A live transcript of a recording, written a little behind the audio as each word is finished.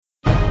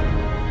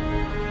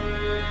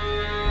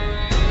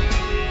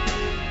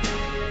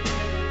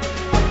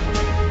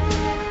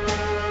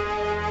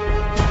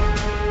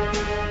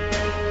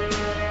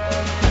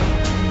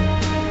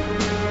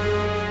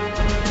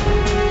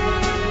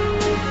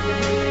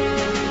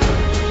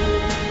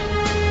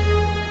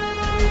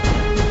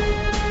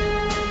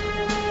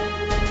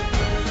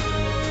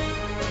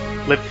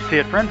Live to see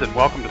it, friends, and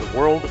welcome to the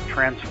World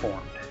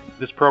Transformed.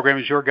 This program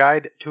is your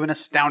guide to an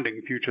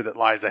astounding future that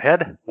lies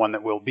ahead, one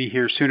that will be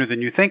here sooner than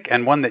you think,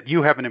 and one that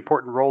you have an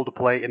important role to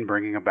play in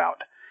bringing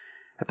about.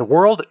 At the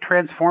World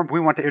Transformed, we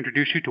want to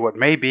introduce you to what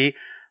may be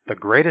the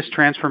greatest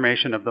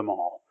transformation of them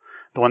all.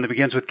 The one that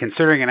begins with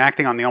considering and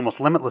acting on the almost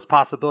limitless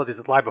possibilities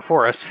that lie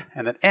before us,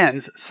 and that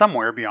ends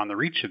somewhere beyond the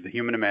reach of the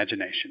human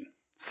imagination.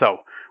 So,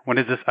 when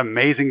does this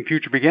amazing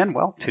future begin?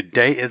 Well,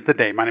 today is the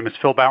day. My name is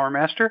Phil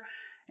Bowermaster,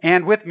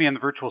 and with me in the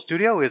virtual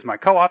studio is my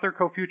co-author,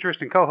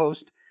 co-futurist, and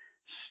co-host,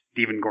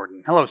 Stephen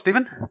Gordon. Hello,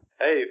 Stephen.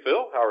 Hey,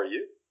 Phil. How are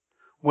you?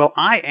 Well,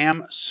 I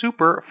am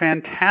super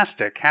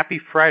fantastic. Happy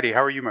Friday.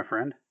 How are you, my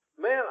friend?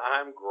 Man,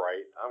 I'm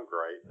great.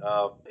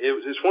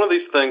 It's one of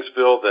these things,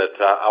 Phil, that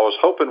I was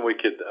hoping we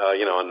could,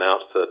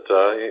 announce that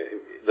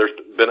there's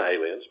been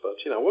aliens, but,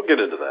 we'll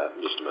get into that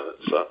in just a minute.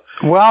 So,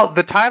 well,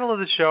 the title of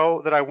the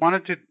show that I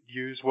wanted to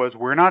use was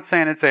 "We're Not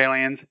Saying It's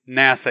Aliens,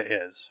 NASA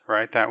Is,"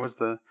 right? That was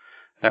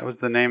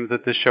the name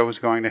that this show was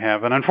going to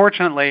have. And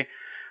unfortunately,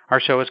 our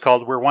show is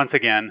called "We're Once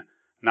Again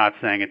Not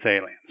Saying It's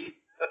Aliens."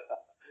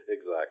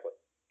 Exactly.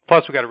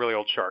 Plus, we got a really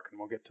old shark, and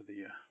we'll get to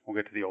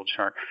the old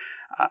shark.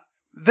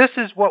 This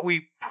is what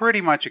we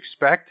pretty much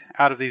expect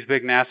out of these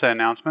big NASA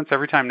announcements.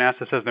 Every time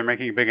NASA says they're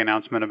making a big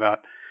announcement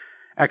about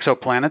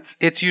exoplanets,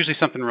 it's usually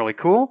something really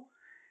cool,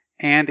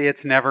 and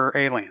it's never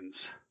aliens.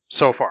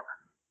 So far,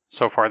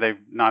 they've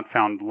not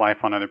found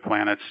life on other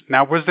planets.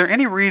 Now, was there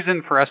any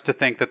reason for us to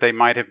think that they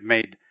might have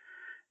made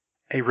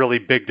a really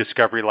big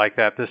discovery like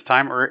that this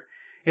time, or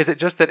is it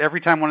just that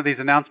every time one of these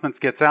announcements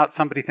gets out,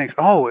 somebody thinks,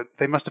 "Oh,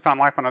 they must have found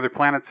life on other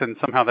planets," and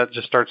somehow that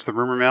just starts the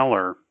rumor mill?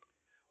 Or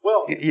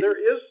well,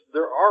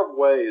 there are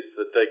ways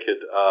that they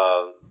could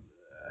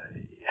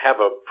have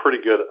a pretty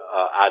good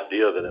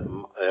idea that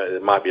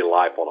it might be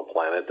life on a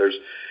planet. There's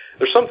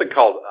something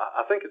called,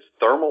 I think it's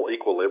thermal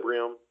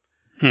equilibrium,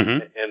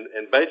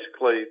 and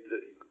basically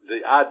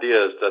the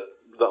idea is that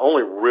the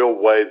only real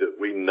way that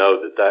we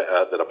know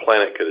that a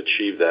planet could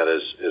achieve that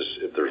is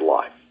if there's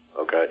life.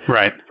 Okay,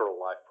 right? Sort of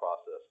life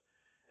process,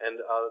 and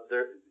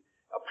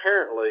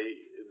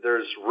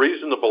there's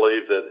reason to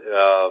believe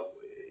that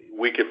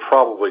we could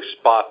probably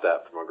spot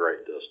that from a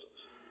great distance,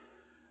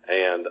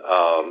 and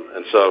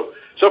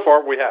so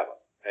far we haven't,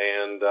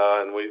 and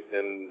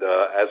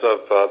as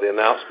of the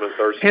announcement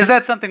Thursday. Is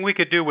that something we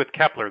could do with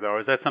Kepler, though?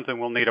 Is that something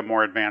we'll need a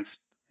more advanced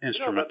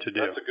instrument to do?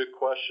 That's a good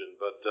question,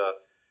 but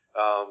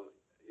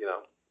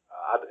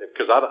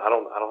because I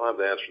don't have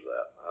the answer to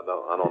that.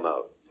 I don't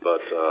know,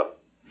 but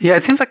yeah,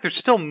 it seems like they're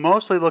still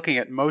mostly looking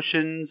at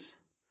motions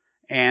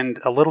and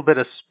a little bit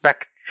of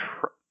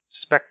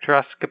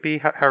spectroscopy,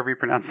 however you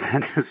pronounce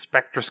that,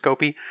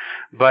 spectroscopy.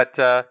 But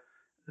I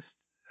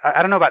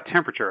don't know about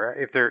temperature,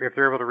 if they're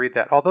able to read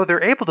that. Although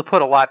they're able to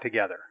put a lot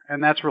together,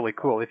 and that's really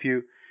cool. If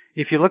you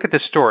look at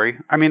this story,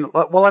 I mean,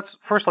 well, let's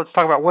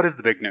talk about what is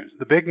the big news.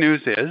 The big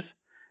news is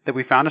that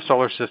we found a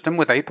solar system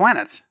with 8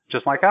 planets,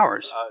 just like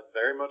ours.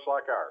 Very much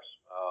like ours.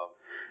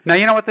 Now,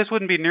 you know what? This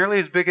wouldn't be nearly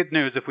as big a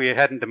news if we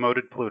hadn't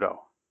demoted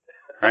Pluto,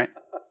 right?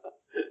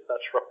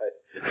 That's right.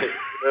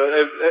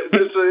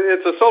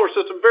 It's a solar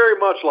system very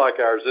much like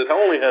ours. It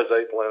only has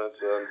 8 planets.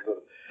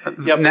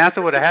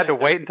 NASA would have had to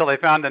wait until they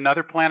found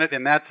another planet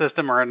in that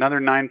system or another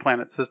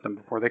 9-planet system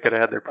before they could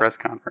have had their press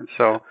conference.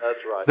 So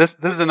that's right.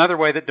 This is another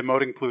way that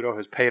demoting Pluto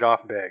has paid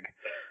off big.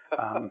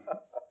 And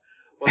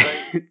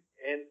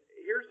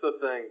here's the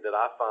thing that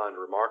I find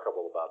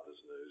remarkable about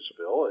this news,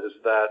 Phil, is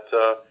that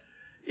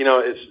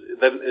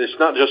it's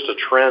not just a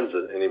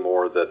transit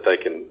anymore that they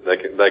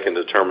can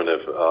determine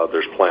if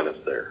there's planets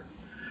there.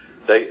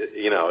 If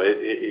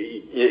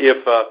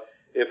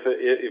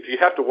you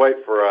have to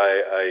wait for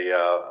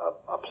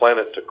a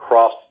planet to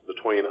cross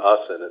between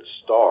us and its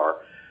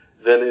star,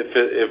 then if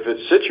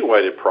it's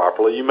situated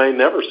properly, you may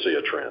never see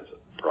a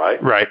transit,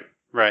 right? Right.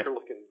 If you're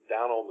looking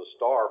down on the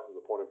star from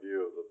the point of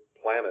view of the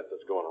planet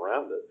that's going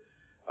around it,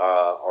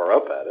 or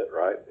up at it,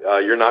 right?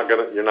 You're not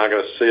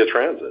gonna see a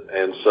transit,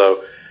 and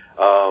so,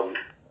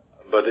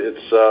 but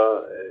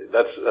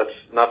that's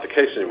not the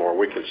case anymore.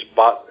 We can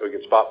spot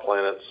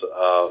planets,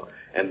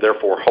 and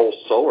therefore whole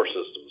solar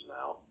systems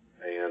now,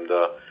 and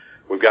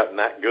we've gotten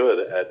that good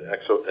at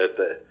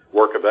the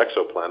work of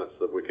exoplanets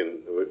that we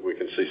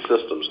can see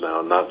systems now,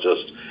 and not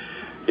just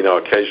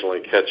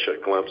occasionally catch a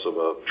glimpse of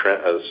a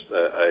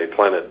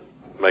planet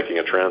making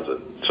a transit.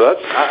 So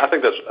I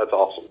think that's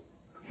awesome.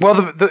 Well,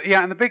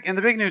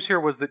 the big news here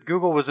was that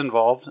Google was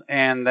involved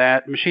and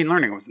that machine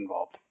learning was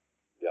involved.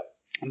 Yeah.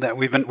 That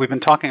we've been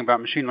talking about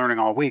machine learning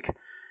all week,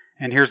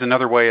 and here's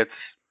another way it's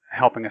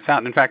helping us out.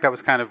 And in fact, that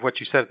was kind of what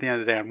you said at the end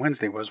of the day on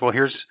Wednesday was, well,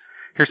 here's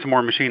some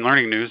more machine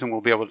learning news, and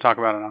we'll be able to talk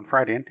about it on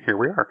Friday. And here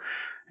we are,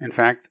 in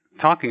fact,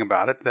 talking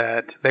about it,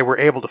 that they were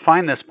able to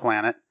find this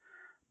planet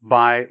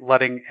by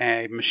letting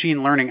a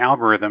machine learning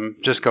algorithm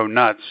just go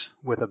nuts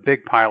with a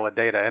big pile of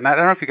data. And I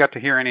don't know if you got to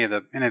hear any of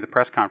the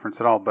press conference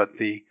at all, but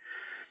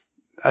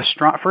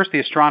first the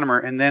astronomer,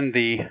 and then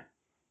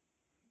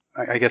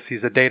I guess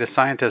he's a data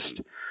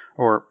scientist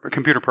or a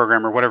computer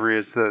programmer, whatever he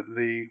is,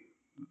 the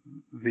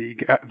the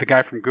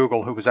guy from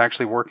Google who was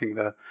actually working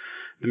the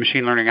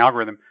machine learning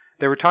algorithm,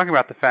 they were talking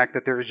about the fact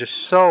that there is just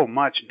so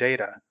much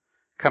data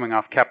coming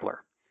off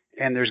Kepler.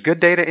 And there's good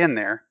data in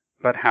there,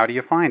 but how do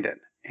you find it?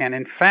 And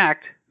in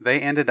fact, they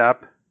ended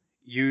up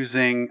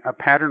using a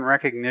pattern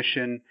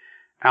recognition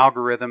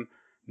algorithm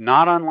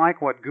not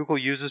unlike what Google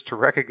uses to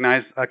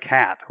recognize a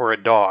cat or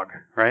a dog,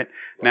 right?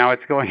 Now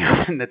it's going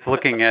on and it's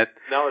looking at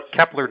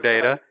Kepler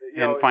data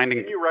and finding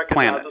you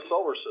recognize planets. the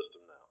solar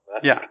system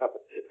now.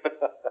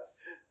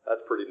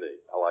 That's pretty neat.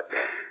 I like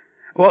that.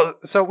 Well,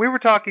 so we were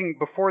talking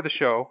before the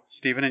show,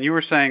 Stephen, and you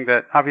were saying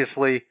that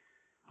obviously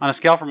on a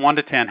scale from 1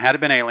 to 10, had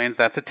it been aliens,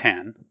 that's a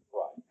 10.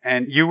 Right.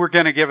 And you were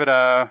going to give it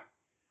a,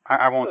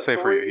 I won't say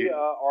for you.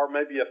 Or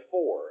maybe a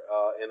 4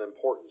 in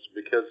importance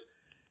because,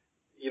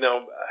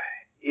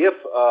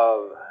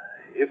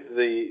 if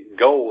the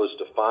goal is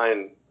to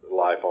find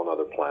life on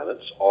other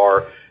planets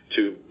or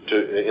to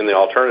in the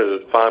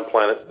alternative, find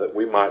planets that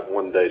we might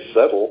one day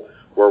settle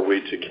were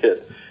we to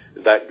get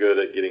that good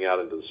at getting out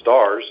into the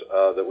stars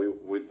that we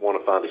want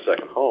to find a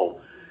second home,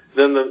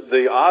 then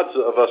the odds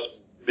of us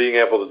being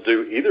able to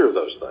do either of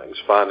those things,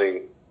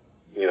 finding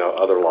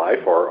other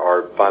life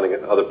or finding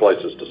other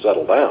places to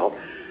settle down,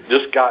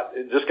 just got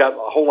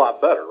a whole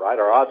lot better, right?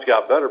 Our odds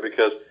got better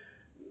because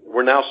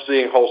we're now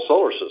seeing whole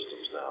solar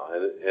systems now,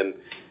 and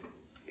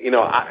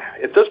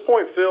at this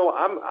point, Phil,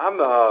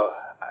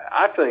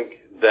 I think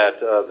that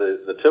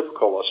the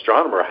typical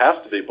astronomer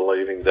has to be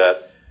believing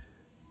that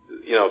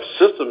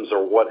systems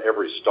are what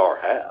every star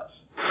has,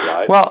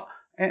 right? Well,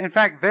 in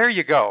fact, there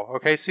you go.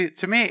 Okay, see,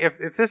 to me,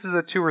 if this is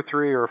a 2 or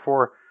 3 or a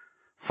 4,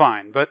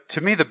 fine. But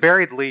to me, the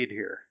buried lead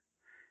here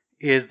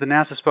is the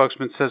NASA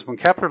spokesman says when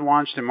Kepler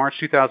launched in March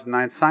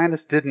 2009,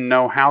 scientists didn't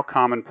know how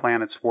common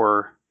planets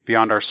were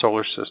beyond our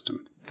solar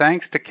system.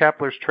 Thanks to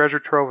Kepler's treasure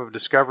trove of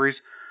discoveries,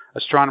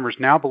 astronomers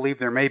now believe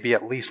there may be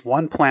at least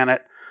one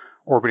planet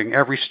orbiting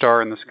every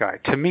star in the sky.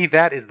 To me,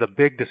 that is the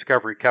big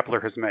discovery Kepler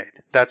has made.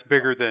 That's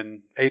bigger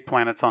than 8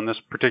 planets on this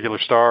particular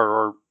star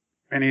or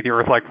any of the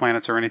Earth-like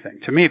planets or anything.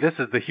 To me, this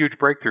is the huge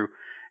breakthrough.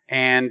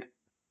 And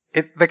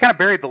they kind of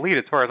buried the lead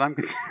as far as I'm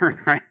concerned,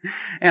 right?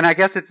 And I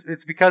guess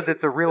it's because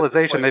it's a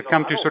realization they've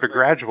come to sort of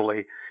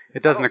gradually.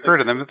 It doesn't occur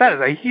to them. But that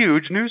is a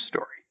huge news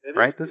story,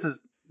 right? This is...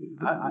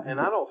 And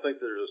I don't think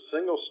there's a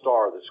single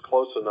star that's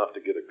close enough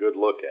to get a good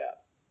look at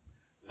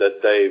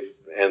that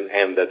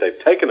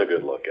they've taken a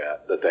good look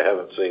at that they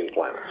haven't seen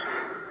planets.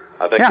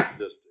 I think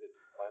planets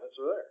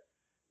are there.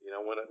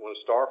 When a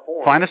star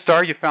forms, find a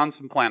star, you found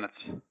some planets.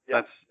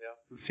 Yeah,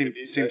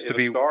 seems to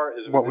be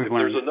what we've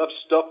learned. If there's enough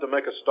stuff to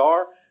make a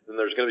star, then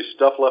there's going to be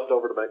stuff left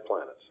over to make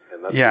planets.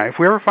 And that's if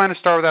we ever find a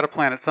star without a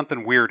planet,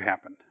 something weird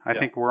happened. I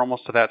think we're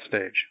almost to that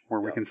stage where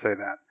we can say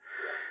that.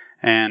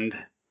 And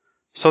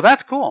so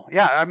that's cool.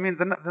 Yeah, I mean,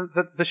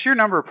 the sheer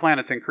number of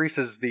planets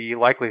increases the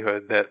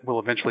likelihood that we'll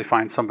eventually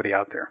find somebody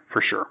out there,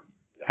 for sure.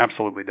 Yeah.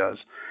 Absolutely does.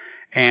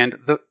 And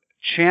the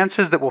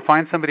chances that we'll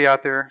find somebody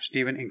out there,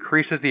 Stephen,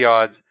 increases the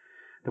odds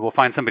that we'll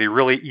find somebody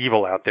really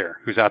evil out there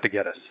who's out to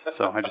get us.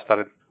 So I just thought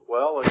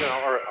well, or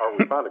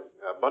we find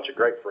a bunch of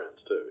great friends,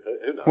 too.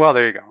 Who knows? Well,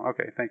 there you go.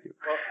 Okay, thank you.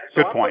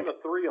 So Good point. I'm putting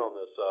a 3 on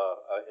this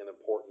in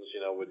importance,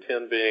 with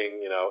 10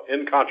 being,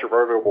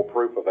 incontrovertible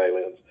proof of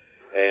aliens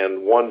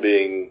and 1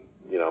 being,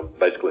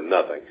 basically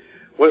nothing.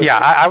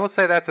 I will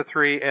say that's a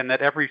 3, and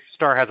that every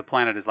star has a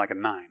planet is like a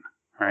 9,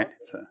 right?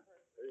 It's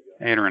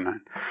a 8 or a 9.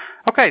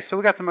 Okay, so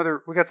we got some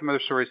other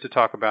stories to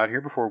talk about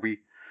here before we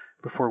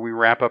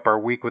wrap up our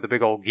week with a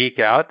big old geek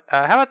out.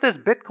 How about this?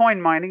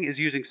 Bitcoin mining is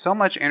using so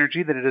much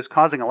energy that it is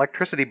causing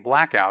electricity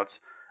blackouts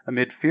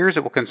amid fears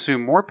it will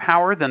consume more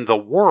power than the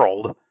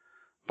world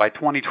by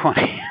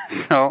 2020.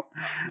 So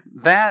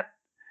that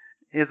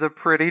is a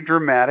pretty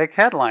dramatic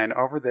headline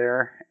over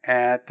there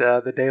at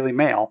the Daily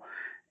Mail.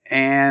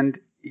 And,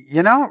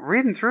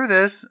 reading through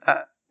this,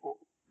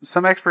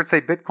 some experts say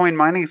Bitcoin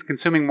mining is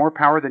consuming more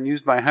power than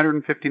used by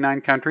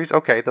 159 countries.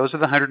 Okay, those are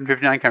the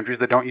 159 countries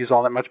that don't use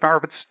all that much power,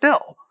 but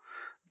still,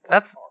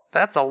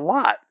 that's a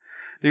lot.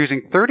 They're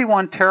using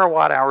 31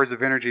 terawatt hours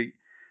of energy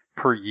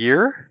per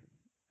year.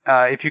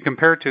 If you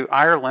compare it to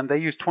Ireland, they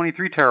use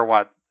 23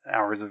 terawatt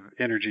hours of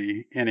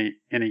energy in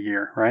a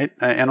year, right?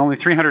 And only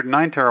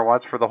 309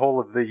 terawatts for the whole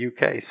of the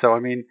UK. So, I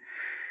mean,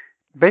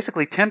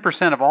 basically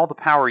 10% of all the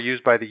power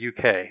used by the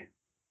UK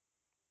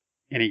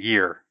in a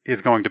year is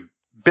going to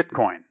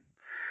Bitcoin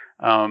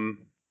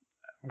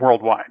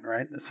worldwide,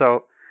 right?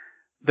 So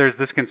there's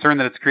this concern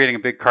that it's creating a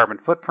big carbon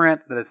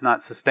footprint, that it's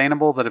not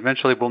sustainable, that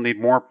eventually we'll need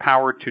more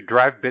power to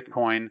drive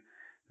Bitcoin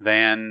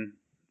than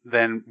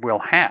we'll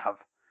have.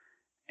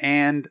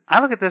 And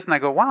I look at this and I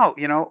go, wow,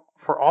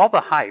 for all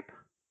the hype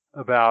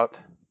about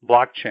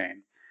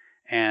blockchain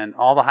and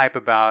all the hype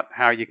about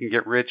how you can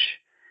get rich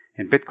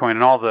in Bitcoin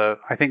and all the,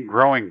 I think,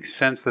 growing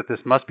sense that this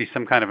must be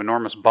some kind of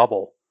enormous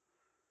bubble,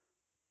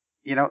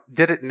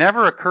 did it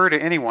never occur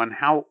to anyone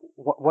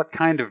what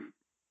kind of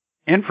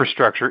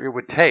infrastructure it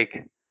would take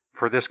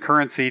for this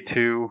currency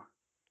to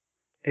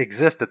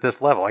exist at this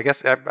level? I guess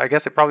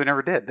it probably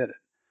never did it?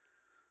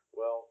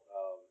 Well,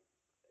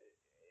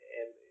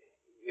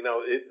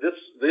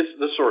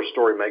 this sort of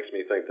story makes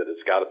me think that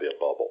it's got to be a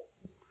bubble.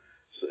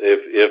 So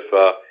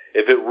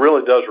if it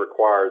really does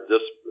require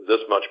this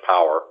much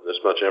power, this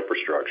much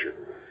infrastructure,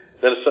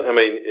 then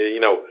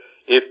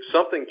if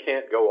something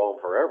can't go on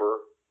forever,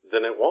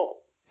 then it won't.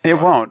 It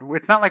won't.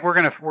 It's not like we're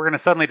gonna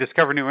suddenly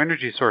discover new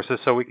energy sources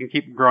so we can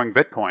keep growing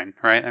Bitcoin,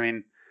 right? I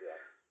mean,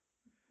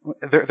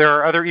 there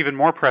are other even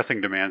more pressing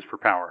demands for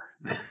power.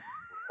 Even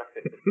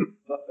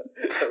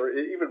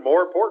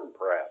more important,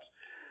 perhaps.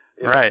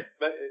 Right.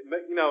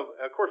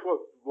 Of course,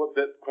 what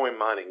Bitcoin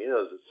mining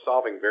is, it's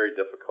solving very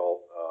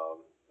difficult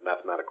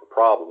mathematical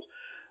problems.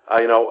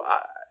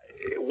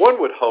 One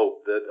would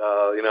hope that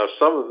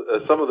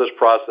some of this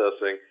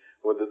processing,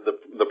 with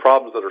the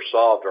problems that are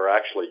solved, are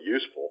actually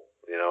useful.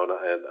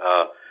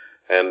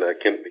 And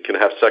can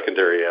have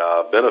secondary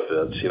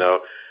benefits.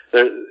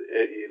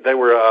 They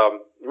were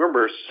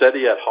remember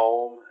SETI at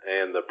home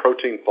and the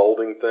protein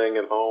folding thing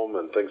at home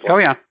and things like that. Oh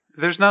yeah,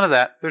 there's none of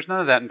that. There's none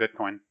of that in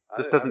Bitcoin.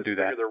 This doesn't do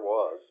that. There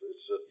was.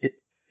 It's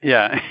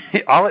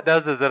just all it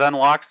does is it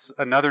unlocks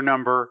another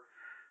number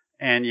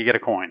and you get a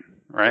coin,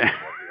 right?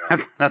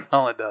 That's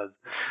all it does.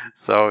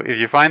 So if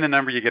you find the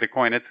number, you get a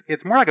coin.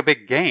 It's more like a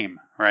big game,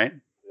 right?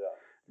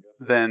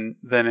 Yeah. Than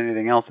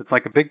anything else. It's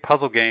like a big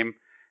puzzle game,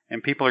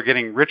 and people are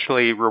getting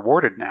richly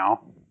rewarded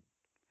now,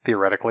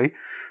 theoretically,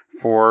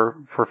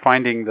 for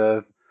finding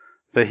the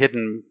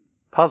hidden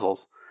puzzles.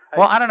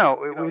 Well, I don't know.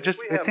 It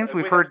seems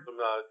we've heard some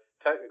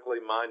technically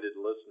minded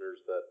listeners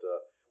that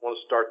want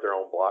to start their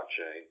own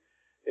blockchain.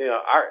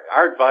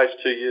 Our advice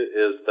to you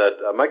is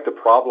that make the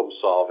problem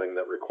solving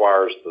that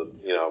requires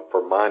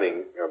for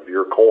mining of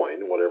your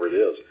coin, whatever it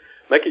is,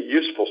 make it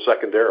useful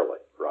secondarily,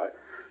 right?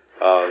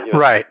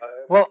 Right.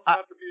 Well,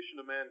 contribution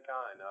to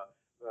mankind,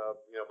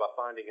 by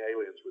finding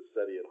aliens with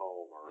SETI at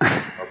home,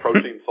 or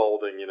protein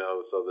folding,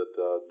 so that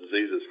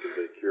diseases can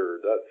be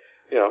cured.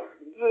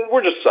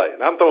 We're just saying.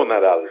 I'm throwing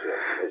that out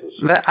as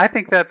a I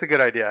think that's a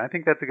good idea.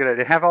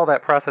 Have all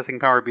that processing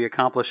power be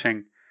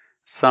accomplishing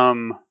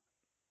some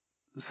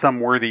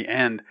worthy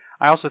end.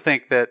 I also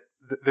think that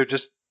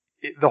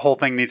the whole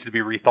thing needs to be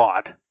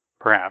rethought,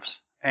 perhaps.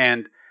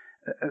 And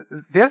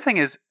the other thing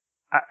is,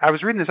 I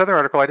was reading this other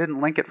article. I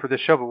didn't link it for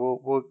this show, but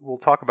we'll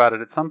talk about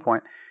it at some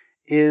point.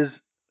 Is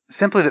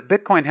simply that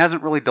Bitcoin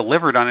hasn't really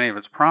delivered on any of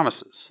its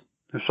promises.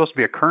 It was supposed to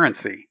be a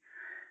currency.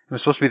 It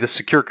was supposed to be the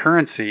secure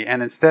currency,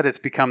 and instead it's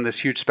become this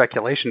huge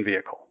speculation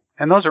vehicle.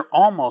 And those are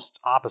almost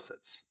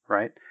opposites,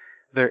 right?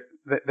 They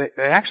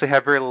actually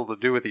have very little to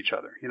do with each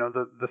other.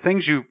 The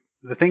things you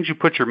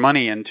put your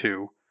money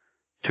into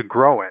to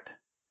grow it,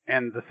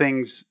 and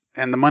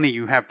the money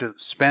you have to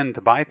spend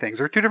to buy things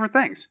are two different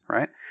things,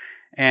 right?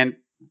 And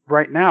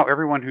right now,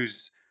 everyone who's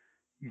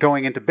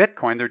going into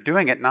Bitcoin, they're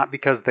doing it not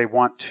because they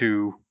want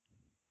to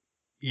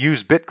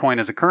use Bitcoin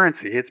as a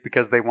currency. It's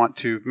because they want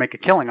to make a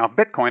killing off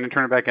Bitcoin and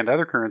turn it back into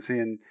other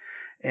currency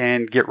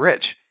and get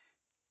rich.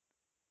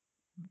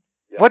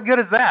 Yeah. What good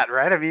is that,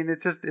 right? I mean,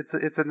 it's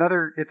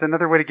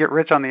another way to get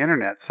rich on the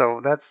internet.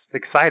 So that's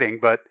exciting,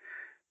 but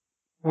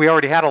we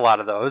already had a lot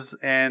of those.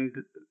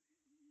 And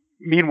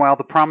meanwhile,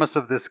 the promise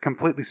of this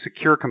completely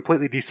secure,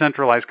 completely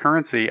decentralized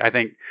currency, I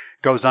think,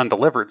 goes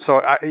undelivered.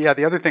 So,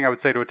 the other thing I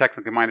would say to a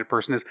technically minded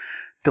person is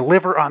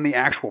deliver on the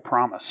actual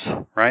promise,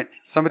 right?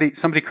 Somebody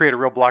create a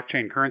real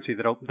blockchain currency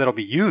that'll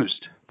be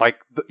used, like,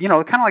 kind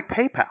of like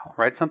PayPal,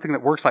 right? Something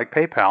that works like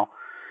PayPal,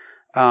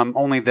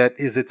 only that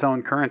is its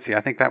own currency.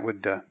 I think that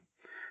would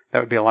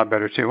be a lot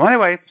better too. Well,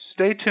 anyway,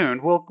 stay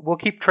tuned. We'll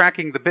keep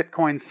tracking the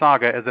Bitcoin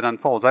saga as it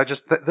unfolds.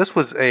 This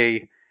was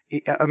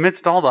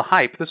amidst all the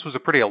hype, this was a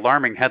pretty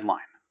alarming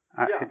headline.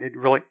 It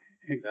really.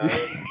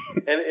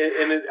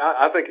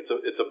 I think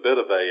it's a bit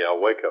of a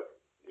wake up,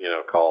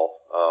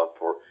 call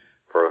for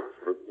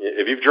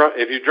if you've drunk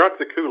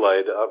the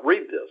Kool-Aid,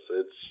 read this.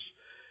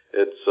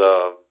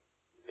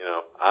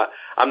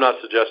 I'm not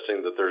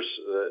suggesting that there's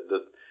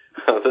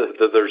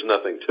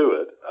nothing to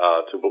it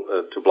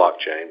to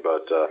blockchain,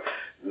 but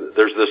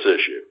there's this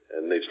issue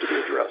and needs to be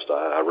addressed.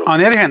 On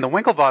the other hand, the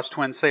Winklevoss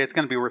twins say it's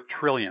going to be worth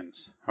trillions.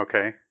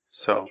 Okay.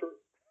 So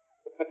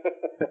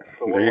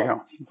there you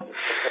go.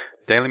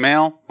 Daily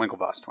Mail,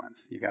 Winklevoss twins.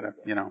 You gotta,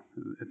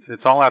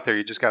 it's all out there.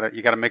 You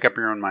gotta make up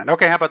your own mind.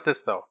 Okay, how about this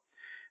though?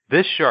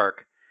 This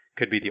shark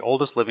could be the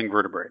oldest living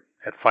vertebrate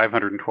at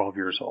 512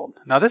 years old.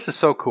 Now this is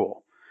so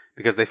cool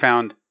because these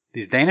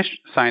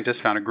Danish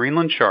scientists found a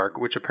Greenland shark,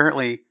 which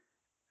apparently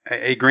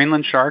a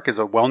Greenland shark is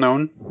a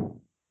well-known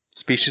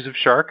species of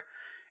shark,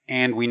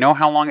 and we know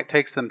how long it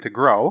takes them to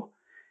grow.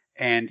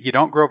 And you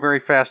don't grow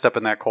very fast up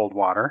in that cold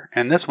water.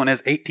 And this one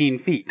is 18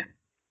 feet.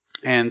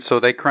 And so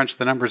they crunched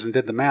the numbers and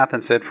did the math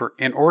and said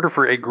in order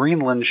for a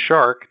Greenland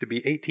shark to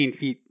be 18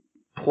 feet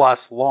plus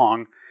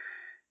long,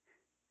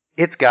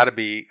 it's got to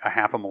be a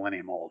half a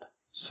millennium old.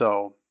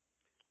 So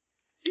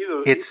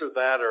either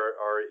that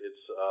or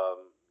it's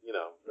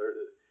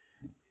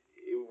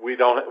we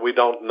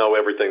don't know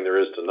everything there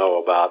is to know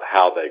about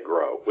how they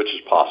grow, which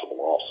is possible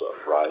also,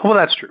 right? Well,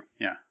 that's true.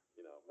 Yeah.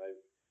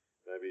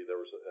 Maybe there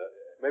was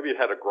maybe it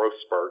had a growth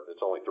spurt.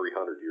 It's only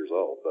 300 years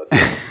old, but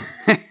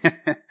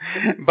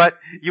But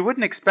you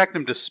wouldn't expect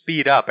them to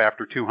speed up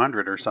after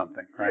 200 or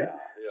something, right? Yeah.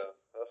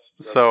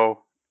 That's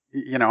so,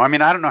 I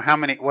mean, I don't know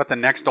what the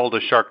next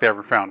oldest shark they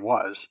ever found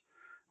was,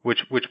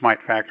 which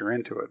might factor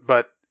into it.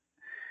 But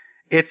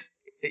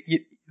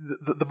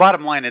the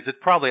bottom line is it's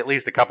probably at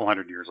least a couple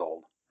hundred years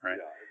old, right?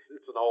 Yeah,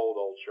 it's an old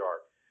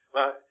shark.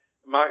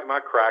 My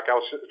crack, I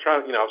was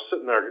trying, I was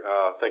sitting there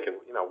thinking,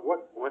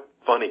 what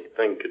funny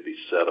thing could be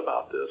said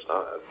about this?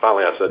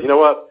 Finally, I said, you know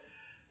what?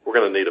 We're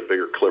going to need a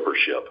bigger clipper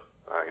ship.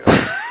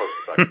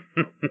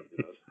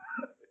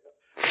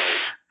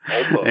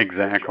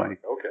 Exactly.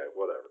 Okay,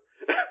 whatever.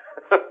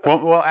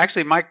 well,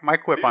 actually, my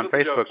quip on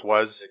Facebook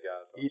was,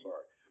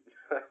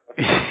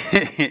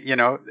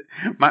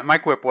 my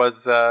quip was,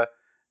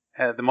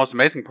 the most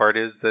amazing part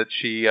is that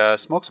she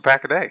smokes a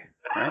pack a day,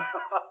 right?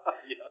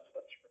 Yes,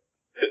 that's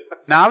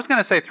right. Now, I was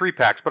going to say 3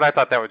 packs, but I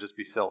thought that would just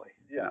be silly.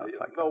 Yeah,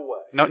 like, no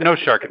way. No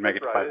shark could make it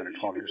to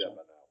 512 years old.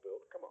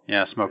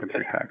 Yeah, smoking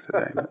 3 packs a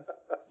day.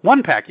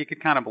 1 pack, you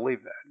could kind of believe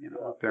that,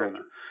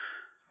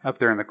 up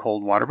there in the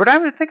cold water. But I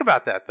would think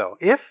about that, though.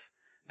 If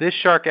this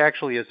shark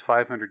actually is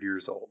 500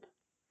 years old,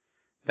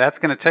 that's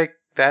going to take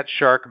that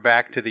shark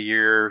back to the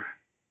year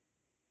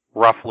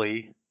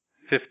roughly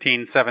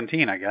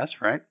 1517, I guess,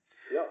 right?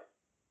 Yeah.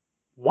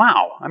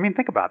 Wow. I mean,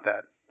 think about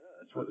that. Yeah,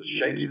 that's what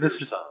Shakespeare's time.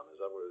 Is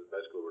that what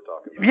basically we're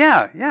talking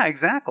about? Yeah,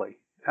 exactly.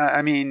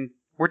 I mean,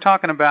 we're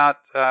talking about,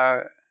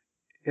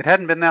 it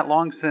hadn't been that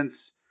long since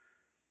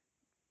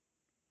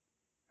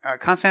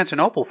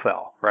Constantinople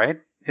fell, right?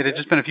 It had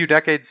just been a few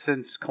decades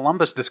since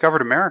Columbus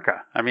discovered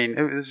America. I mean,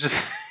 it was just,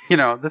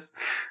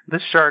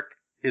 this shark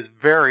is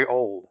very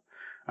old.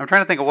 I'm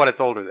trying to think of what it's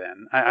older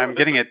than. I'm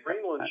getting it.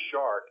 Greenland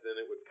shark, then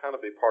it would kind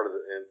of be part of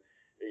it. And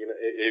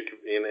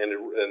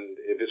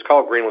if it's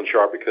called Greenland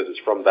shark because it's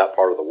from that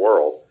part of the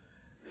world,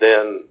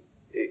 then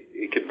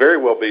it could very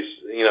well be,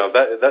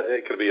 that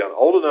it could be an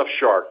old enough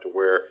shark to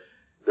where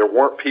there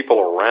weren't people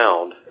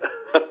around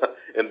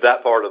in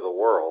that part of the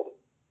world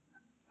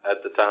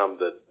at the time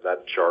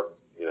that shark,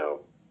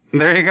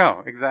 There you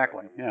go.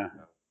 Exactly. Yeah.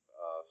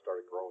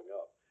 Started growing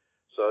up.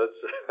 So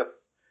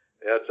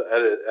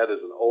that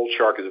is an old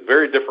shark. It's a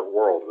very different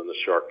world when the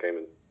shark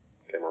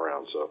came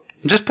around. So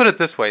just put it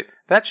this way: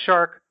 that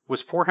shark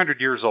was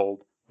 400 years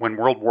old when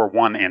World War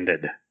I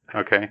ended.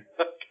 Okay.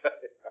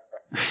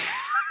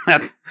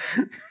 Okay.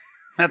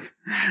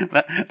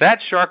 That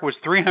shark was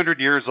 300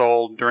 years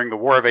old during the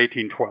War of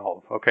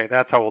 1812. Okay,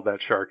 that's how old that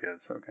shark is.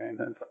 Okay,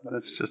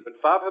 that's just. In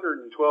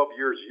 512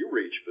 years you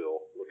reach, Bill,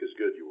 look as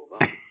good you will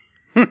not.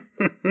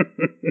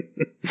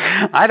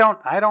 I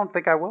don't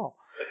think I will.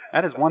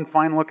 That is one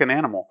fine looking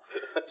animal.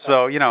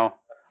 So,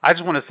 I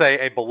just want to say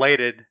a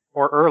belated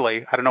or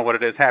early, I don't know what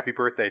it is, happy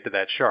birthday to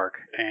that shark.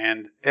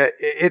 And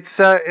it's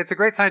a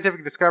great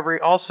scientific discovery.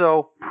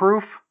 Also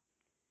proof,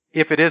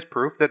 if it is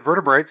proof, that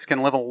vertebrates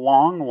can live a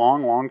long,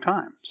 long, long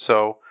time.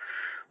 So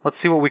let's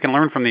see what we can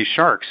learn from these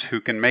sharks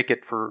who can make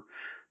it for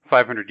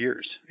 500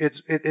 years.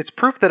 It's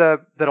proof that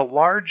a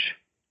large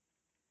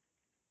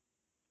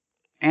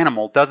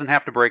animal doesn't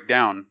have to break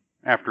down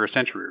after a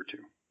century or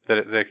two, that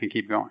it can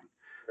keep going.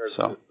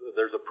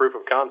 There's a proof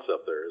of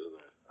concept there, isn't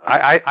there?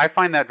 I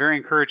find that very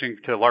encouraging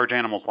to large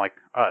animals like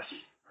us,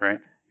 right?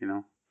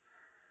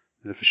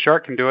 If a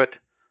shark can do it,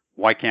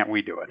 why can't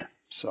we do it?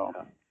 So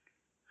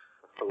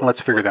let's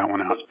figure that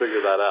one out. Let's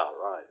figure that out,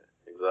 right?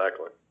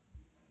 Exactly.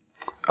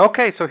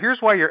 Okay, so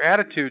here's why your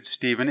attitude,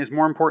 Stephen, is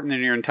more important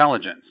than your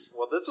intelligence.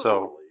 Well, this is a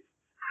relief.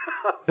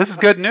 This is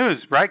good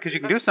news, right? Because you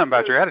can do something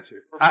about your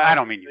attitude. I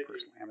don't mean you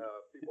personally.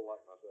 People like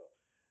myself.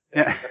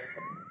 Yeah.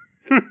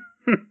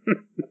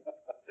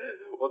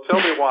 Well, tell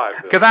me why.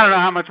 Because I don't know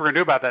how much we're going to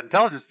do about that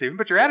intelligence, Stephen,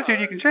 but your attitude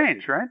you can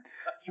change, right?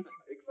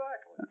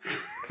 Exactly.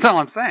 That's all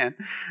I'm saying.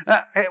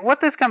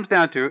 What this comes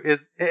down to is,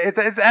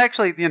 it's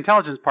actually, the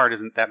intelligence part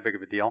isn't that big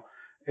of a deal.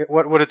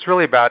 What it's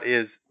really about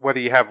is whether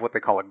you have what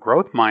they call a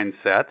growth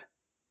mindset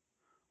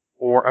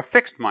or a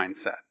fixed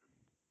mindset.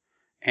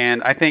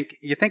 And I think,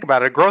 you think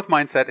about it, a growth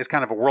mindset is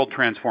kind of a world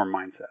transform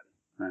mindset,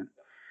 right?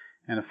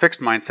 And a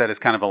fixed mindset is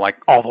kind of like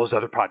all those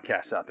other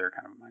podcasts out there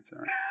kind of a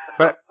mindset,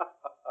 right?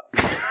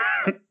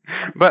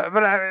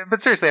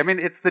 But seriously, I mean,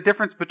 it's the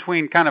difference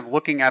between kind of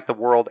looking at the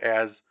world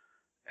as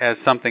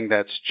something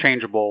that's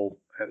changeable,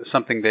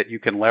 something that you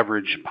can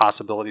leverage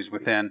possibilities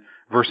within,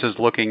 versus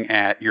looking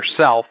at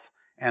yourself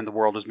and the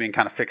world as being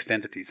kind of fixed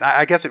entities.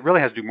 I guess it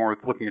really has to do more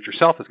with looking at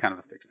yourself as kind of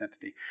a fixed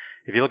entity.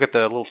 If you look at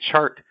the little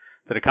chart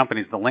that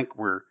accompanies the link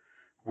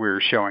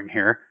we're showing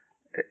here,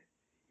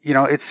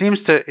 it seems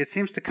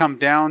to come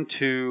down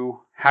to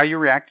how you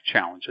react to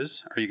challenges.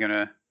 Are you going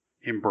to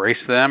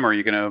embrace them, or are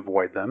you going to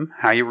avoid them?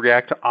 How you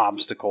react to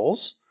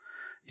obstacles.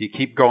 Do you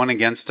keep going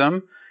against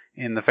them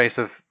in the face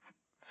of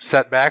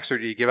setbacks, or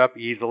do you give up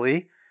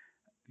easily?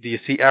 Do you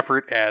see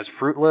effort as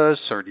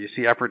fruitless, or do you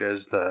see effort as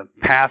the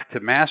path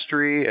to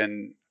mastery?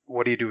 And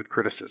what do you do with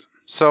criticism?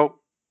 So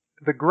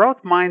the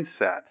growth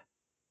mindset,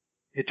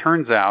 it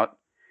turns out,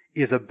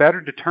 is a better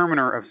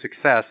determiner of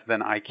success than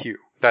IQ.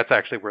 That's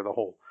actually where the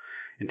whole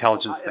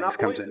intelligence thing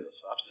comes in.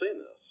 I've seen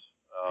this.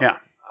 Yeah.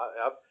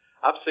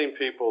 I've seen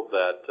people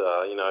that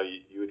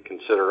you would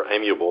consider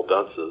amiable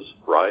dunces,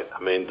 right? I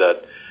mean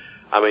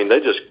they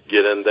just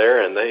get in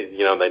there and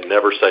they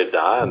never say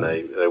die, and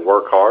they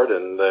work hard,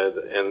 and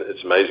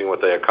it's amazing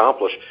what they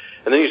accomplish.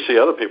 And then you see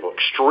other people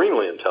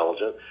extremely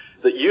intelligent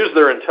that use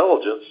their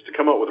intelligence to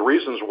come up with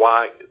reasons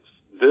why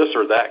this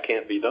or that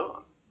can't be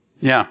done.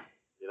 Yeah.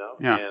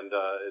 Yeah. And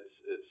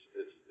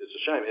it's a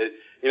shame.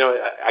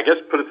 I guess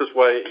put it this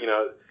way,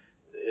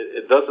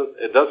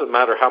 it doesn't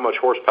matter how much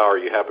horsepower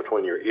you have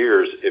between your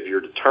ears if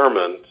you're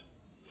determined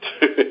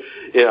to,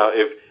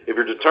 if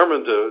you're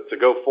determined to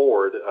go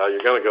forward,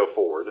 you're going to go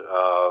forward.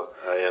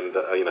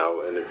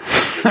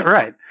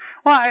 Right.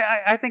 Well,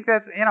 I think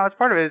that's, it's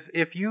part of it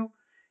is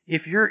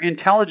if you're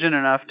intelligent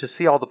enough to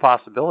see all the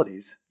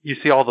possibilities, you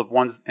see all the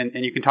ones, and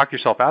you can talk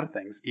yourself out of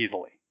things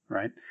easily,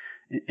 right?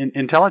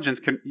 Intelligence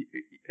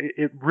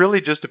it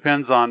really just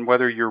depends on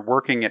whether you're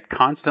working it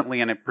constantly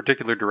in a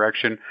particular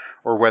direction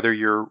or whether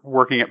you're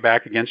working it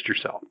back against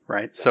yourself,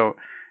 right? So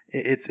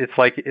it's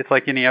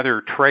like any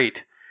other trait.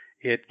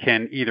 It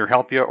can either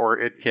help you or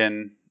it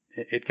can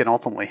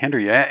ultimately hinder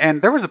you.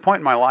 And there was a point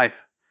in my life,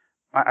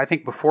 I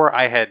think before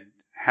I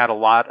had a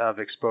lot of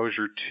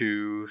exposure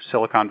to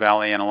Silicon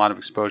Valley and a lot of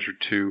exposure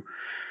to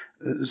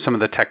some of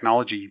the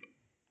technology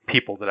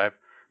people that I've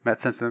met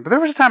since then. But there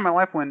was a time in my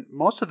life when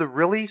most of the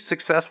really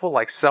successful,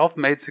 like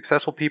self-made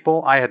successful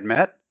people I had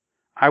met,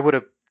 I would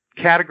have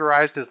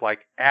categorized as like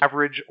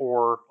average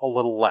or a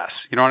little less.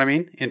 You know what I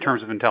mean? In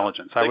terms of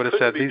intelligence, I would have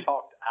said these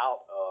talked out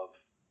of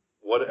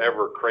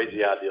whatever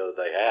crazy idea that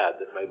they had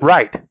that made them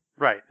right.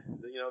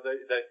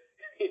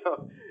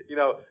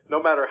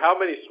 No matter how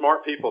many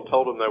smart people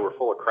told them they were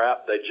full of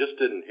crap, they just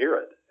didn't hear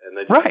it. And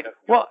they just right.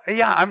 Well,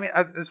 yeah. I mean,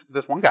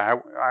 this one guy,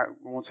 I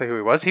won't say who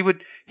he was. He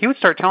would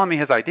start telling me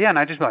his idea, and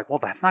I'd just be like, "Well,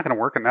 that's not going to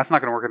work, and that's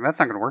not going to work, and that's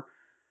not going to work."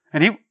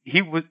 And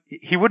he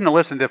wouldn't have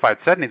listened if I'd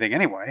said anything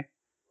anyway.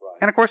 Right.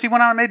 And of course, he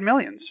went on and made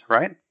millions,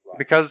 right?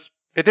 Because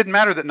it didn't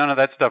matter that none of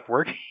that stuff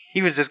worked.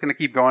 He was just going to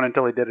keep going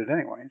until he did it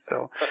anyway.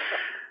 So,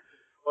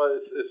 well,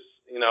 it's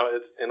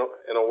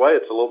in a way,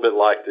 it's a little bit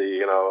like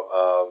the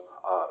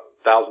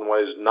 1,000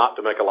 ways not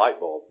to make a light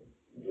bulb.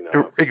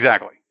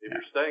 Exactly. If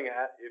you're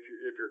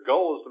if your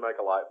goal is to make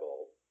a light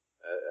bulb,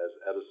 as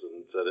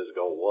Edison said his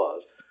goal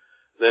was,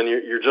 then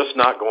you're just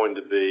not going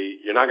to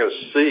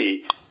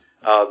see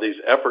these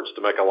efforts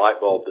to make a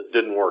light bulb that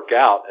didn't work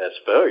out as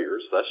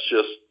failures. That's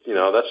just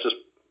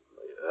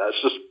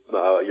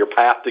your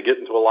path to get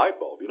into a light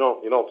bulb. You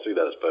don't see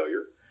that as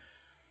failure.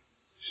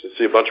 You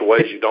see a bunch of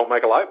ways you don't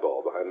make a light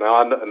bulb. And now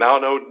I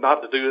know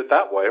not to do it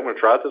that way. I'm going to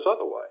try it this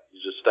other way.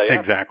 You just stay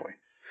exactly.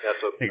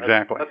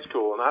 Exactly. That's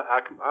cool, and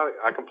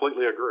I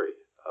completely agree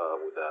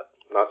with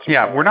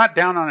that. We're not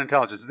down on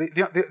intelligence.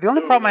 The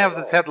only problem I have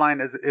with this headline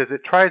is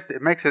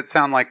it makes it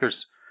sound like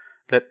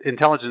that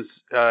intelligence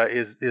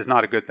is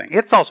not a good thing.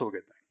 It's also a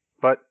good thing,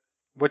 but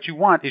what you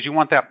want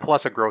that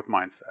plus a growth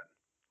mindset.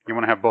 You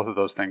want to have both of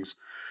those things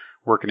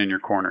working in your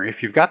corner.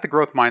 If you've got the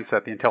growth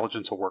mindset, the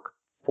intelligence will work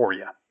for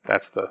you.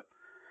 That's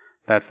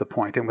the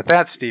point. And with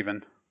that,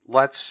 Stephen,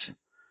 let's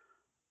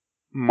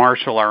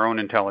marshal our own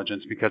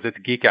intelligence because it's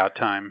Geek Out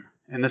time,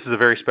 and this is a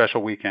very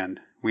special weekend.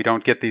 We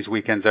don't get these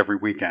weekends every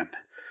weekend.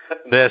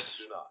 This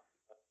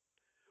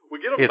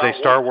is a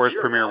Star Wars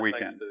premiere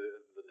weekend.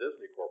 The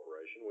Disney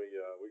Corporation,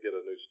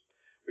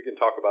 we can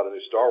talk about a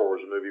new Star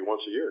Wars movie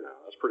once a year now.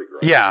 That's pretty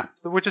great. Yeah,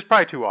 which is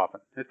probably too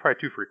often. It's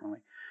probably too frequently,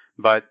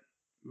 but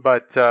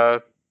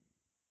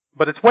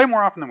it's way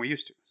more often than we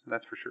used to.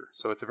 That's for sure.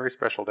 So it's a very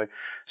special day.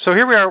 So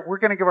here we are. We're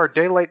going to give our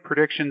day-late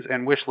predictions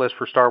and wish list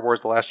for Star Wars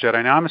The Last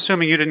Jedi. Now, I'm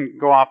assuming you didn't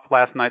go off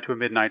last night to a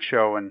midnight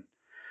show, and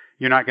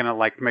you're not going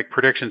to make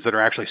predictions that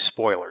are actually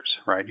spoilers,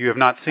 right? You have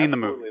not seen the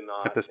movie. Absolutely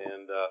not. At this point.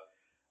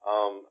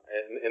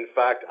 And in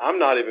fact, I'm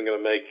not even going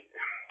to make.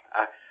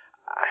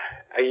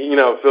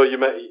 Phil, you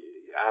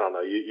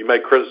may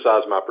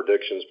criticize my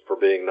predictions for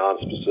being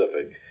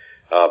non-specific.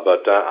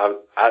 But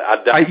I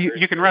doubt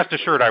you can rest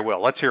assured I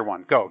will. Let's hear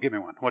one. Go. Give me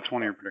one. What's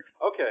one of your predictions?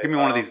 Okay. Give me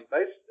one of these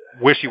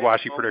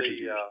wishy-washy predictions.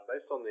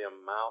 Based on the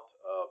amount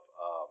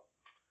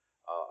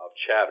of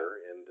chatter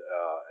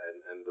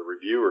and the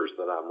reviewers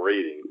that I'm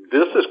reading,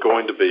 this is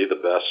going to be the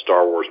best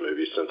Star Wars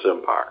movie since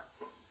Empire.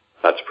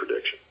 That's a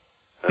prediction.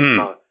 That's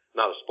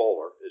not a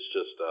spoiler. It's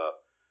just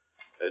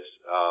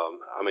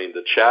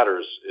the chatter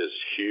is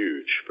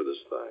huge for this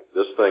thing.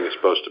 This thing is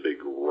supposed to be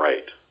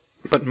great.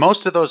 But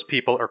most of those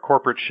people are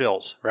corporate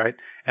shills, right?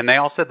 And they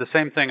all said the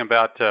same thing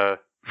about, right?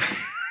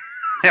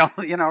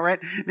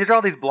 These are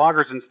all these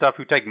bloggers and stuff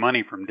who take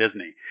money from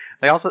Disney.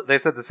 They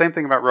said the same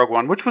thing about Rogue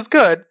One, which was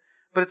good,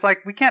 but it's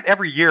like we can't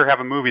every year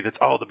have a movie that's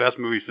the best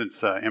movie since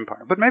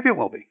Empire. But maybe it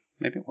will be.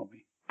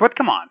 But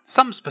come on,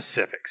 some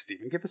specifics,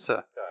 Stephen. Give us a.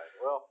 Okay.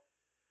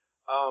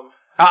 Well,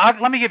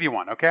 let me give you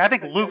one. Okay, I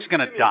think Luke's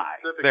going to die.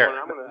 There,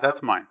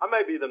 that's mine. I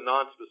may be the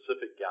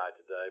non-specific guy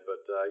today,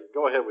 but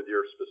go ahead with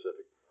your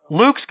specific.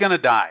 Luke's going to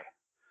die.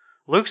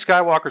 Luke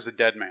Skywalker's a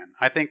dead man.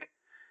 I think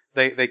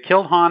they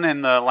killed Han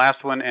in the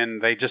last one,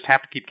 and they just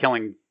have to keep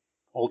killing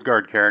old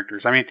guard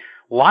characters. I mean,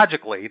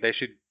 logically, they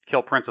should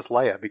kill Princess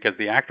Leia because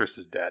the actress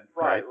is dead.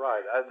 Right.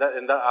 I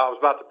was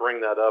about to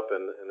bring that up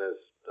in as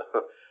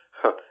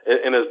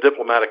in as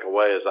diplomatic a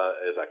way as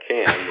I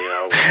can. You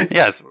know.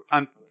 Yes,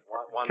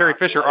 Carrie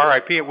Fisher,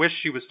 R.I.P. I wish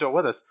she was still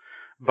with us.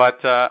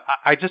 But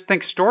I just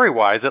think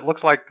story-wise, it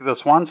looks like the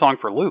swan song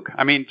for Luke.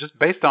 I mean, just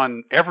based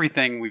on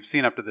everything we've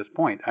seen up to this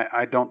point,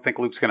 I don't think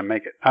Luke's going to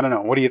make it. I don't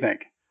know. What do you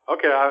think?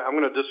 Okay, I'm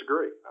going to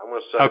disagree. I'm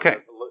going to say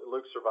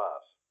Luke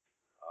survives.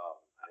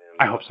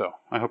 I hope so.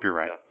 I hope you're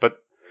right. Yeah. But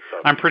so,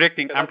 I'm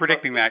predicting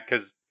that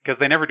because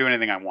they never do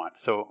anything I want.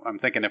 So I'm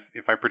thinking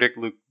if I predict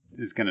Luke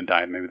is going to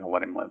die, maybe they'll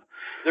let him live.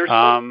 There's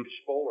no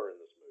spoiler in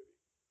this movie.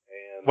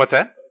 And what's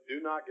that? Do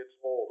not get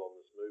spoiled on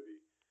this movie.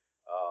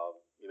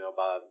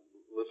 By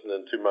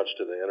listening too much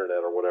to the internet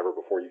or whatever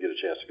before you get a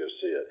chance to go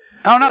see it.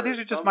 Oh no, these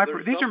are just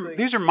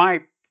these are my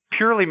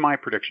purely my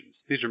predictions.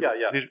 These are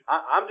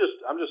I'm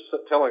just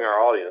telling our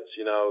audience,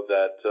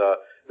 that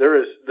there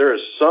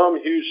is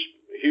some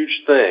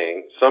huge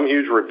thing, some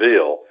huge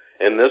reveal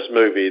in this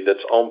movie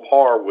that's on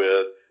par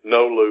with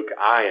 "No, Luke,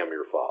 I am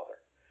your father."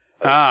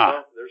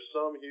 There's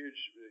some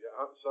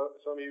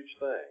huge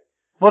thing.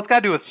 Well, it's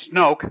got to do with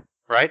Snoke,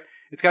 right?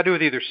 It's got to do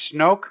with either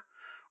Snoke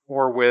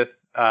or with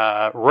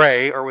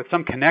Rey, or with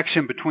some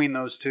connection between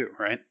those two,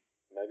 right?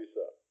 Maybe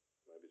so.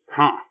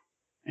 Huh.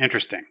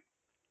 Interesting.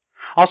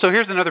 Also,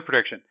 here's another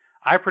prediction.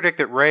 I predict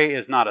that Rey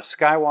is not a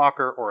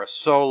Skywalker or a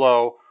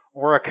Solo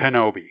or a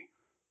Kenobi.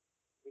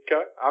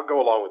 Okay, I'll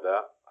go along with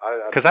that.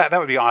 Because that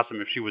would be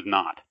awesome if she was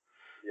not.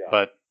 Yeah.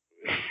 But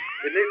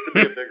it needs to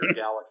be a bigger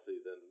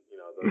galaxy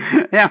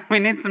than, Yeah, we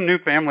need some new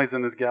families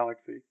in this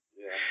galaxy.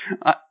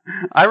 Yeah.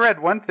 I read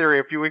one theory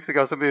a few weeks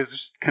ago. Somebody was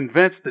just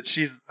convinced that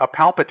she's a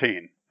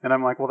Palpatine. And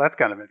I'm like, well, that's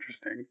kind of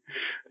interesting.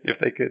 If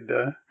they could,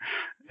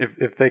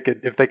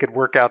 if they could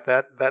work out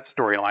that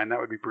storyline, that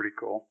would be pretty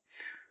cool.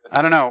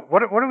 I don't know.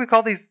 What do we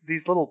call these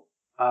little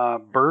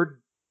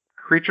bird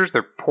creatures?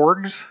 They're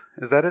porgs.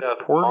 Is that it? Yeah,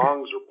 Porg?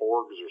 Pongs or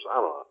porgs or I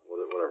don't know,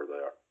 whatever they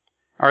are.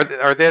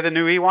 Are they the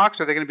new Ewoks?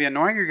 Are they going to be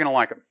annoying, or are you going to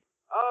like them?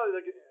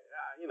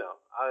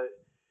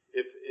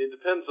 It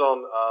depends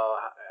on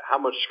how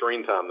much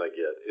screen time they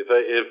get. If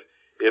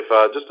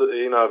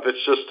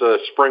it's just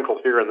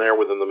sprinkled here and there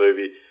within the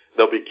movie,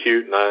 they'll be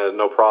cute and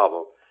no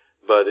problem.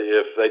 But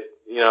if they,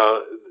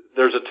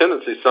 there's a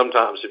tendency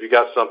sometimes if you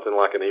got something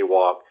like an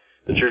Ewok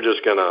that you're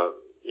just gonna,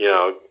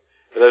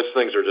 those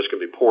things are just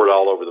gonna be poured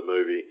all over the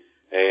movie,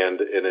 and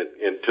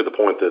to the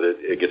point that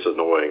it gets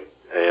annoying.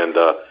 And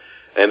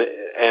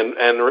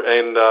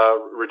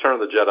Return of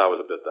the Jedi was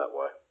a bit that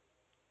way.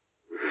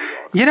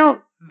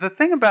 The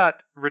thing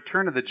about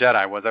Return of the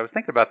Jedi was, I was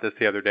thinking about this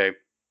the other day,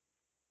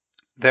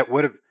 that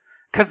would have,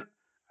 because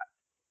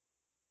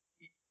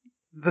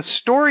the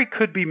story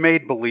could be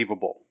made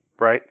believable,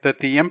 right? That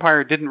the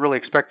Empire didn't really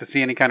expect to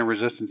see any kind of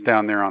resistance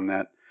down there on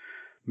that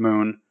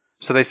moon.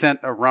 So they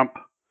sent a rump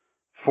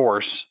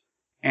force,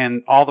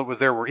 and all that was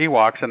there were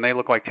Ewoks, and they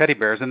look like teddy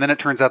bears. And then it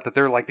turns out that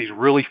they're like these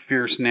really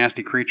fierce,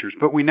 nasty creatures.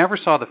 But we never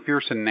saw the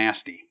fierce and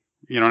nasty.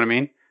 You know what I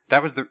mean?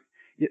 That was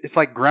it's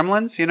like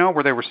Gremlins,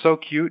 where they were so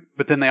cute,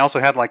 but then they also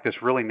had like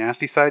this really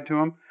nasty side to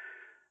them.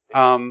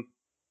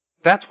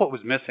 That's what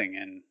was missing.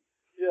 And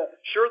yeah,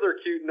 sure, they're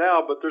cute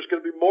now, but there's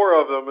going to be more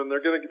of them, and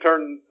they're going to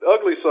turn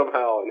ugly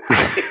somehow.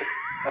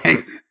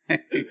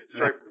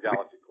 Straight from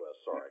Galaxy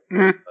Quest, sorry.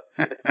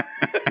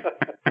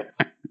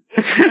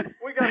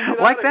 We got to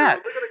get like out of that.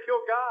 Here. They're going to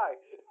kill Guy.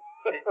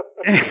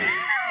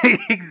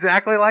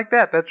 Exactly like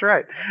that. That's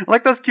right.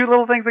 Like those cute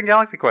little things in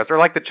Galaxy Quest, or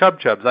like the Chub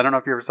Chubs. I don't know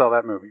if you ever saw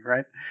that movie,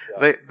 right?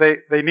 Yeah.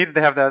 They needed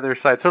to have that other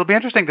side. So it'll be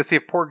interesting to see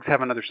if porgs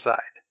have another side.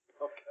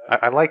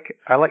 Okay. I like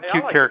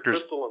cute characters.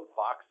 Crystal and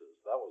foxes.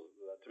 That was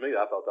to me.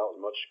 I thought that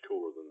was much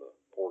cooler than the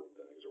porg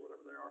things or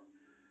whatever they are.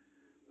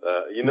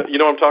 You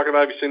know what I'm talking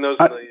about? Have you seen those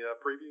in the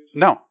previews?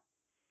 No.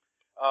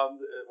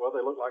 Well,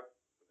 they look like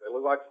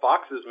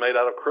foxes made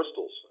out of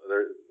crystals.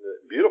 They're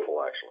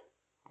beautiful, actually.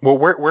 Well,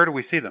 where do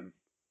we see them?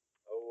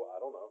 Oh, I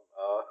don't know.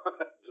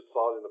 Just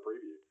saw it in the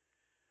preview.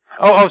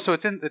 Oh, so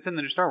it's in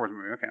the new Star Wars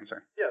movie. Okay, I'm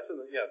sorry.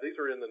 Yeah, these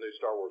are in the new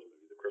Star Wars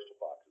movie, the crystal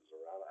foxes.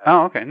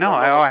 Okay. No,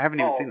 I haven't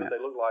even seen that. They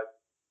look like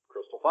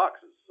crystal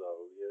foxes, so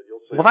you'll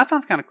see. Well, that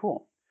sounds kind of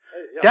cool.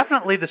 Hey, yeah.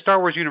 Definitely, the Star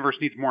Wars universe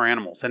needs more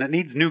animals, and it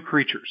needs new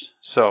creatures.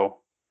 So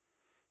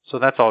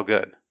that's all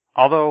good.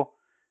 Although,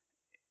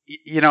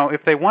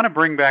 if they want to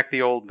bring back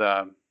the old,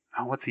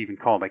 what's he even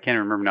called? I can't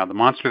even remember now. The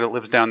monster that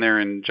lives down there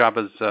in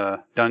Jabba's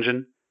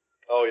dungeon.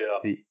 Oh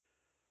yeah.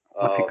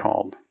 What's he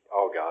called?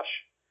 Oh gosh.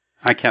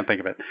 I can't think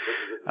of it.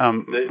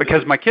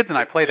 Because my kids and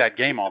I play that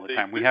game all the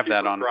time. We have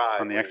that on the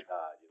Xbox.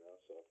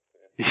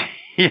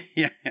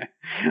 Yeah,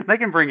 they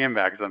can bring him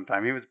back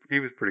sometime. He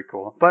was pretty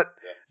cool. But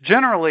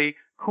generally,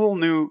 cool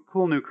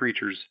new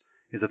creatures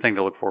is a thing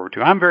to look forward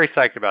to. I'm very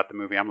psyched about the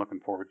movie. I'm looking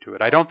forward to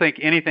it. I don't think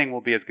anything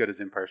will be as good as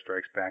Empire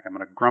Strikes Back. I'm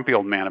a grumpy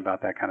old man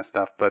about that kind of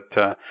stuff. But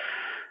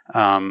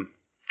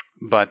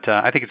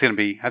I think it's going to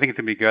be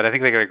good. I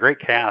think they got a great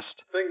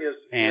cast. The thing is,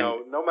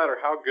 no matter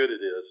how good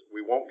it is,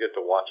 we won't get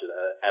to watch it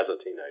as a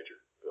teenager.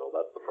 Bill,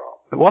 that's the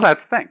problem. Well,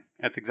 that's the thing.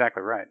 That's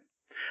exactly right.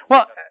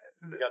 Well,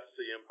 we got to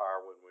see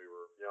Empire when we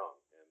were young,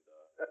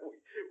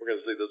 we're going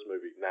to see this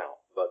movie now.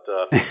 But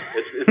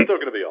it's still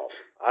going to be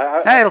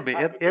awesome.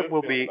 It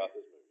will be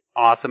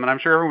awesome, and I'm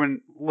sure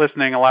everyone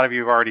listening, a lot of you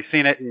have already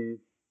seen it, and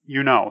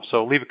you know.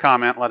 So leave a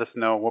comment, let us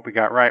know what we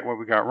got right, what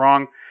we got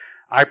wrong.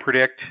 I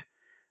predict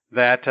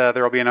that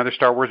there will be another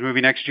Star Wars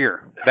movie next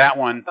year. That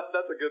one.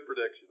 That's a good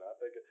prediction. I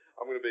think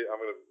I'm going to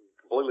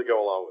completely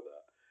go along with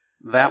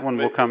that. That one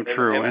will come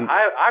true. And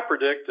I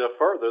predict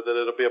further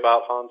that it'll be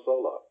about Han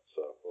Solo.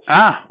 So we'll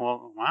see.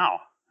 Well, wow.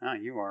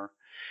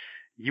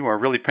 You are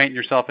really painting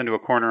yourself into a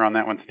corner on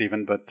that one,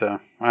 Stephen. But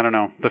I don't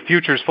know. The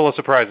future's full of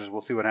surprises.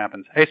 We'll see what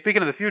happens. Hey,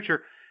 speaking of the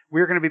future,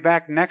 we're going to be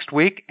back next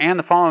week and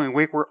the following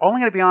week. We're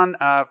only going to be on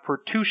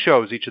for 2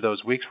 shows each of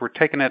those weeks. We're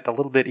taking it a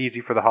little bit easy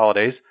for the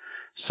holidays.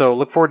 So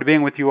look forward to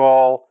being with you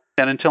all.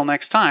 And until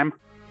next time,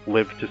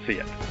 live to see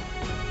it.